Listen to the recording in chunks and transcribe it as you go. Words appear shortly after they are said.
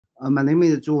My name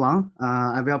is Zhu Wang.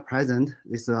 I will present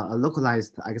this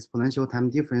localized exponential time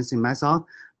difference method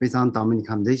based on domain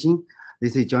decomposition.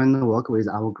 This is joint work with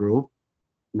our group.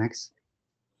 Next.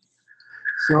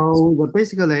 So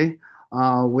basically,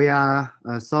 we are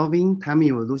solving time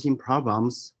evolution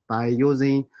problems by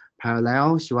using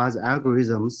parallel Schwarz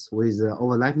algorithms with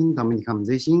overlapping domain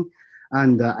decomposition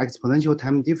and exponential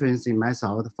time difference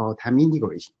method for time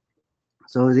integration.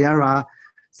 So there are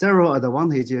several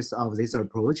advantages of this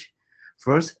approach.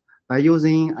 First, by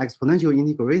using exponential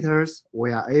integrators,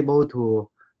 we are allowed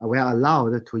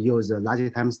to use a larger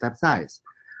time step size.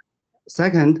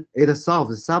 Second, it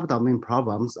solves subdomain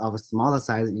problems of smaller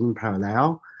size in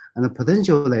parallel, and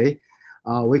potentially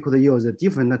we could use a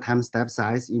different time step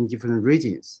size in different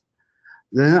regions.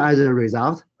 Then as a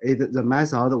result, the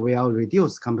method will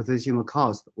reduce computational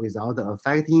cost without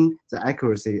affecting the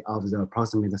accuracy of the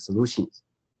approximate solutions.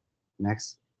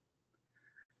 Next.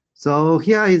 So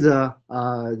here is the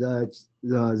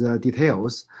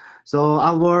details. So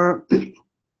our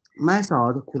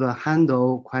method could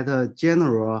handle quite a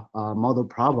general model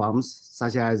problems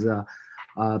such as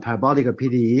parabolic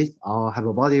PDEs or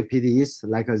hyperbolic PDEs,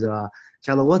 like the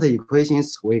shallow water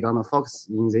equations we're gonna focus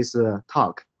in this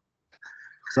talk.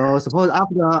 So suppose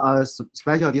after a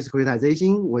special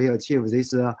discretization, we achieve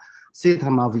this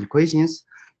system of equations,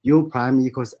 u prime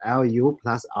equals Lu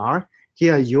plus R.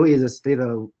 Here, U is a state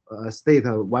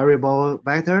variable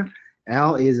vector.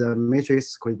 L is a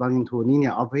matrix corresponding to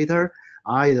linear operator.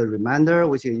 R is a remainder,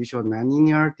 which is usually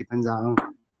nonlinear, depends on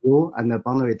U and the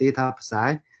boundary data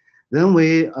psi. Then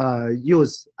we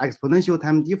use exponential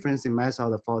time difference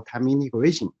method for time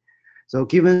integration. So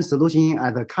given solution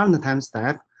at the current time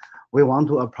step, we want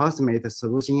to approximate the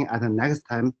solution at the next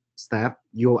time step,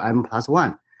 plus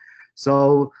 1.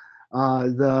 So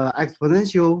the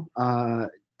exponential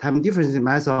time difference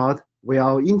method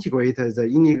will integrate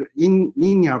the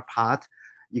linear part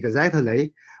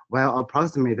exactly while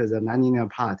approximate the nonlinear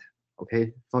part.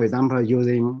 Okay, for example,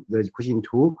 using the equation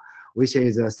 2, which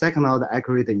is a second order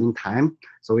accurate in time,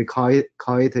 so we call it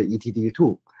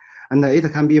ETD2, and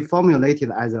it can be formulated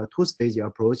as a two-stage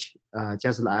approach,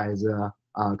 just as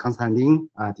Constantine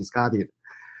discarded.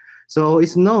 So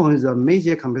it's known the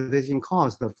major computation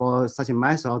cost for such a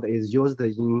method is used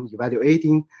in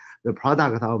evaluating the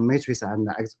product of matrix and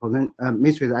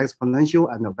matrix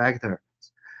exponential and vector.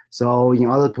 So in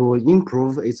order to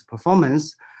improve its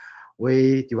performance,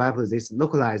 we developed this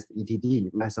localized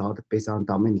ETD method based on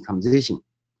domain decomposition.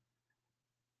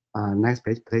 Next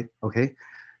page, please. Okay.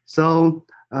 So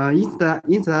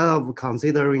instead of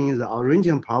considering the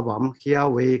original problem, here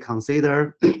we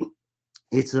consider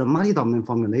its a multi-domain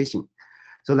formulation.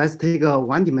 So let's take a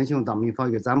one-dimensional domain, for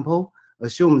example.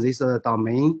 Assume this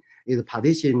domain is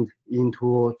partitioned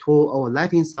into two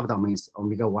overlapping subdomains,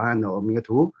 omega 1 and omega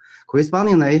 2.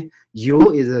 Correspondingly,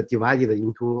 U is divided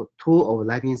into two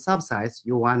overlapping subsets,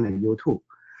 U1 and U2.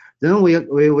 Then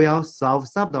we will solve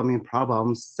subdomain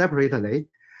problems separately.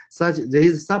 Such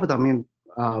these subdomain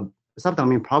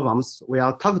problems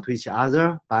will talk to each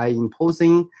other by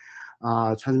imposing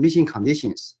transmission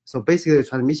conditions. So basically,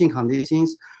 transmission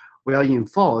conditions will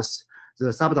enforce the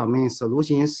subdomain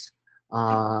solutions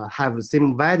have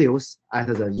same values at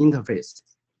the interface.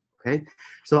 Okay,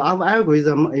 so our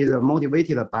algorithm is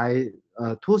motivated by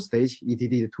two-stage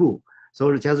ETD2.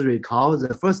 So just recall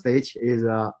the first stage is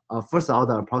a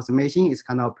first-order approximation, it's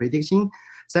kind of prediction.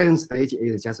 Second stage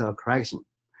is just a correction.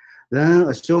 Then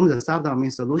assume the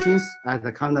subdomain solutions at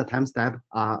the current time step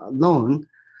are known.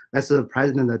 Let's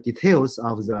present the details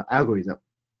of the algorithm.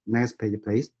 Next page,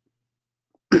 please.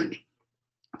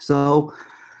 So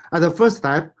at the first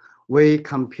step, we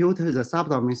compute the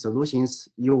subdomain solutions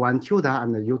U1 tilde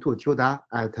and U2 tilde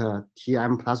at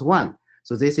Tm plus 1.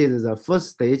 So this is the first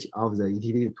stage of the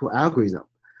ETD2 algorithm.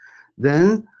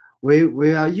 Then we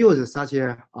will use such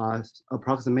a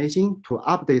approximation to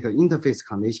update the interface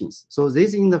conditions. So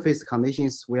these interface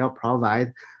conditions will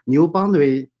provide new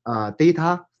boundary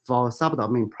data for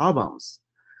subdomain problems.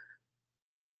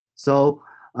 So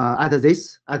at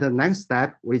the next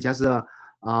step, we just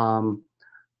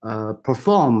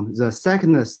perform the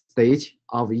second stage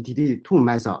of ETD2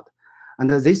 method. And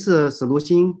this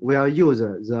solution will use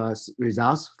the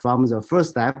results from the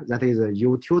first step, that is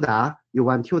U tilde,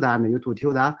 U1 tilde, and U2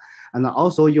 tilde, and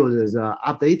also use the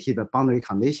updated boundary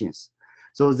conditions.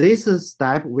 So this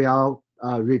step will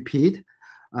repeat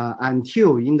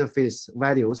until interface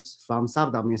values from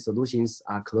subdomain solutions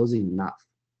are close enough.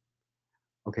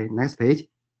 Okay, next page.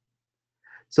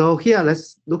 So here,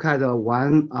 let's look at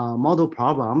one model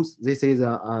problems. This is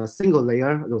a single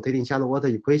layer rotating shallow water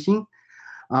equation.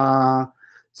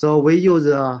 So we use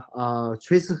a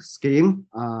trace scheme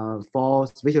for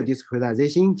spatial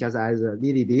discretization, just as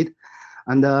Lily did.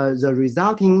 And the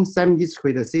resulting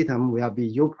semi-discrete system will be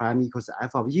U prime equals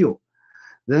F of U.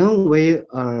 Then we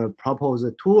propose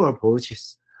two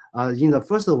approaches. In the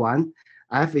first one,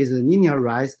 F is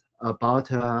linearized about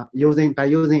using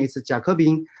its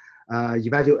Jacobian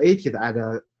evaluated at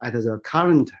the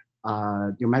current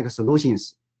numerical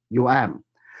solutions UM.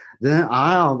 Then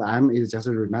R of M is just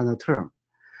a remainder term.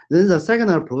 Then the second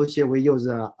approach, we use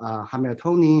a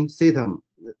Hamiltonian system,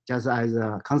 just as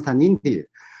Constantine.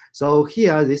 So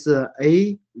here, this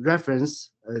A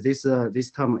reference, this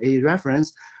term A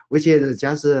reference, which is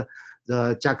just the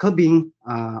Jacobian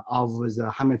of the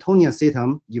Hamiltonian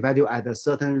system evaluated at a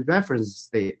certain reference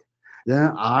state.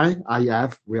 Then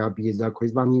RIF will be the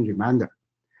corresponding remainder.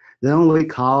 Then we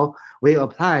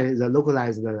apply the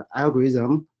localized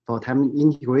algorithm for time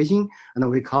integration, and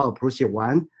we call approach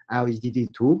 1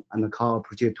 LETD2 and call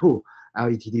approach 2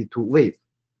 LETD2 wave.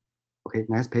 Okay,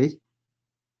 next page.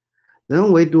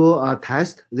 Then we do a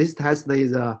test. This test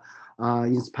is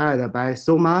inspired by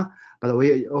SOMA, but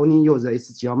we only use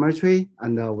its geometry,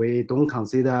 and we don't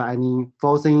consider any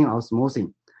forcing or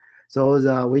smoothing.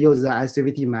 So we use the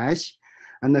ICVT mesh,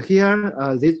 and here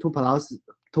these two plots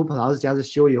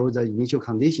just show you the initial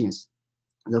conditions.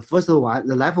 The first one,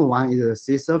 the left one, is the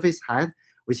sea surface height,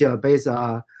 which is based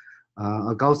on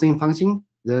a Gaussian function.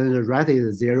 Then the right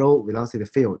is zero velocity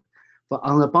field. But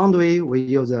on the boundary, we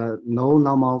use no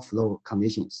normal flow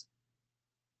conditions.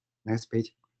 Next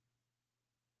page.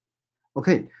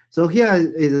 Okay, so here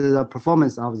is the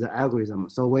performance of the algorithm.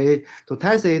 So to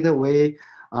test it, we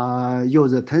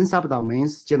use 10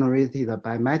 subdomains generated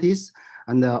by Matisse,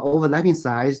 and the overlapping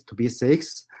size to be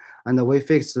 6, and we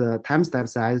fix the time step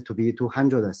size to be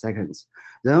 200 seconds.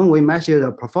 Then we measure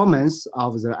the performance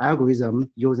of the algorithm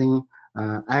using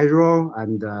error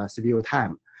and CPU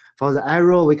time. For the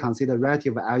error, we consider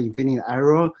relative L infinity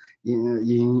error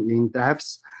in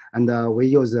depth, and we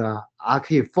use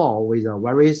RK4 with a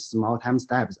very small time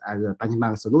steps as a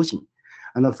benchmark solution.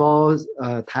 And for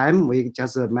time, we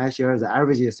just measure the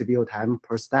average CPU time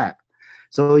per step.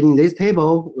 So in this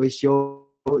table, we show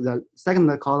the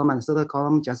second column and third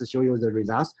column just show you the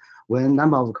results. When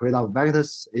number of correlative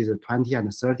vectors is 20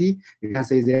 and 30, you can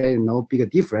see there is no big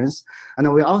difference.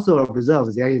 And we also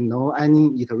observe there is no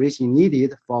any iteration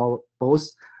needed for both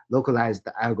localized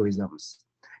algorithms.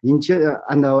 And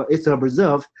it's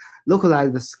observed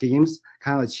localized schemes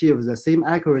can achieve the same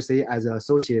accuracy as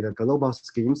associated global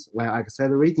schemes while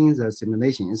accelerating the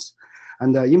simulations.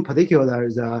 And in particular,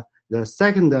 the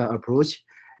second approach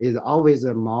is always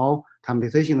more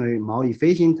computationally more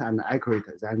efficient and accurate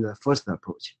than the first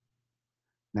approach.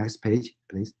 Next page,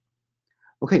 please.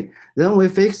 Okay, then we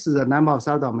fix the number of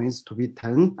subdomains to be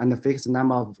 10 and fix the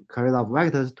number of correlative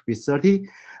vectors to be 30.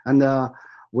 And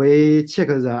we check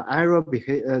the error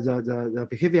the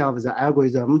behavior of the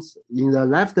algorithms. In the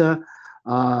left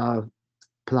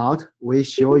plot, we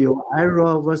show you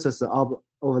error versus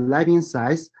overlapping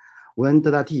size when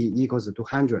delta t equals to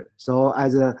 200. So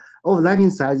as the overlapping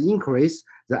size increase,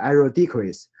 the error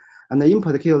decrease. And in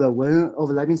particular, when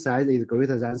overlapping size is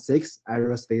greater than 6,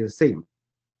 error stays the same.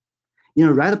 In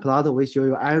the right plot, we show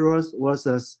you errors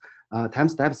versus time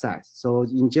step size. So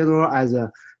in general, as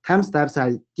the time step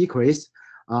size decrease,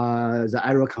 the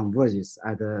error converges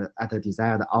at the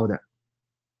desired order.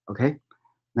 Okay,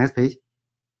 next page.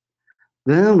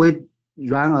 Then we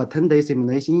run a 10-day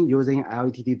simulation using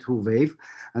LETD2 wave,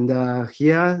 and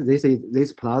here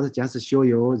this plot just show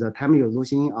you the time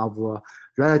evolution of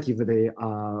relative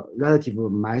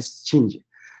mass change.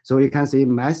 So you can see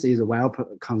mass is well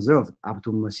conserved up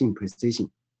to machine precision.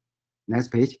 Next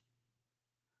page.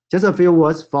 Just a few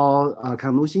words for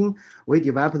conclusion. We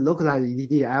developed localized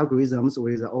EDD algorithms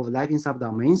with overlapping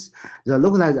subdomains. The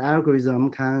localized algorithm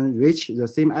can reach the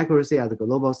same accuracy as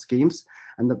global schemes,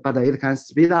 but it can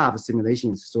speed up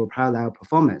simulations through parallel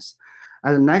performance.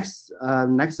 And next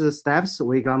steps,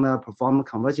 we're gonna perform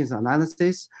convergence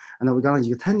analysis, and we're gonna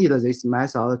extend this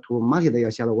method to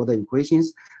multi-layer shallow water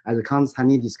equations, as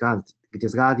Constantine discussed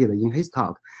in his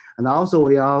talk. And also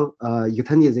we are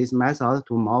extending this method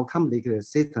to more complicated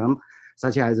systems,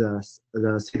 such as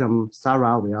the system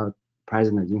Sarah will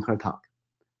present in her talk.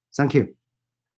 Thank you.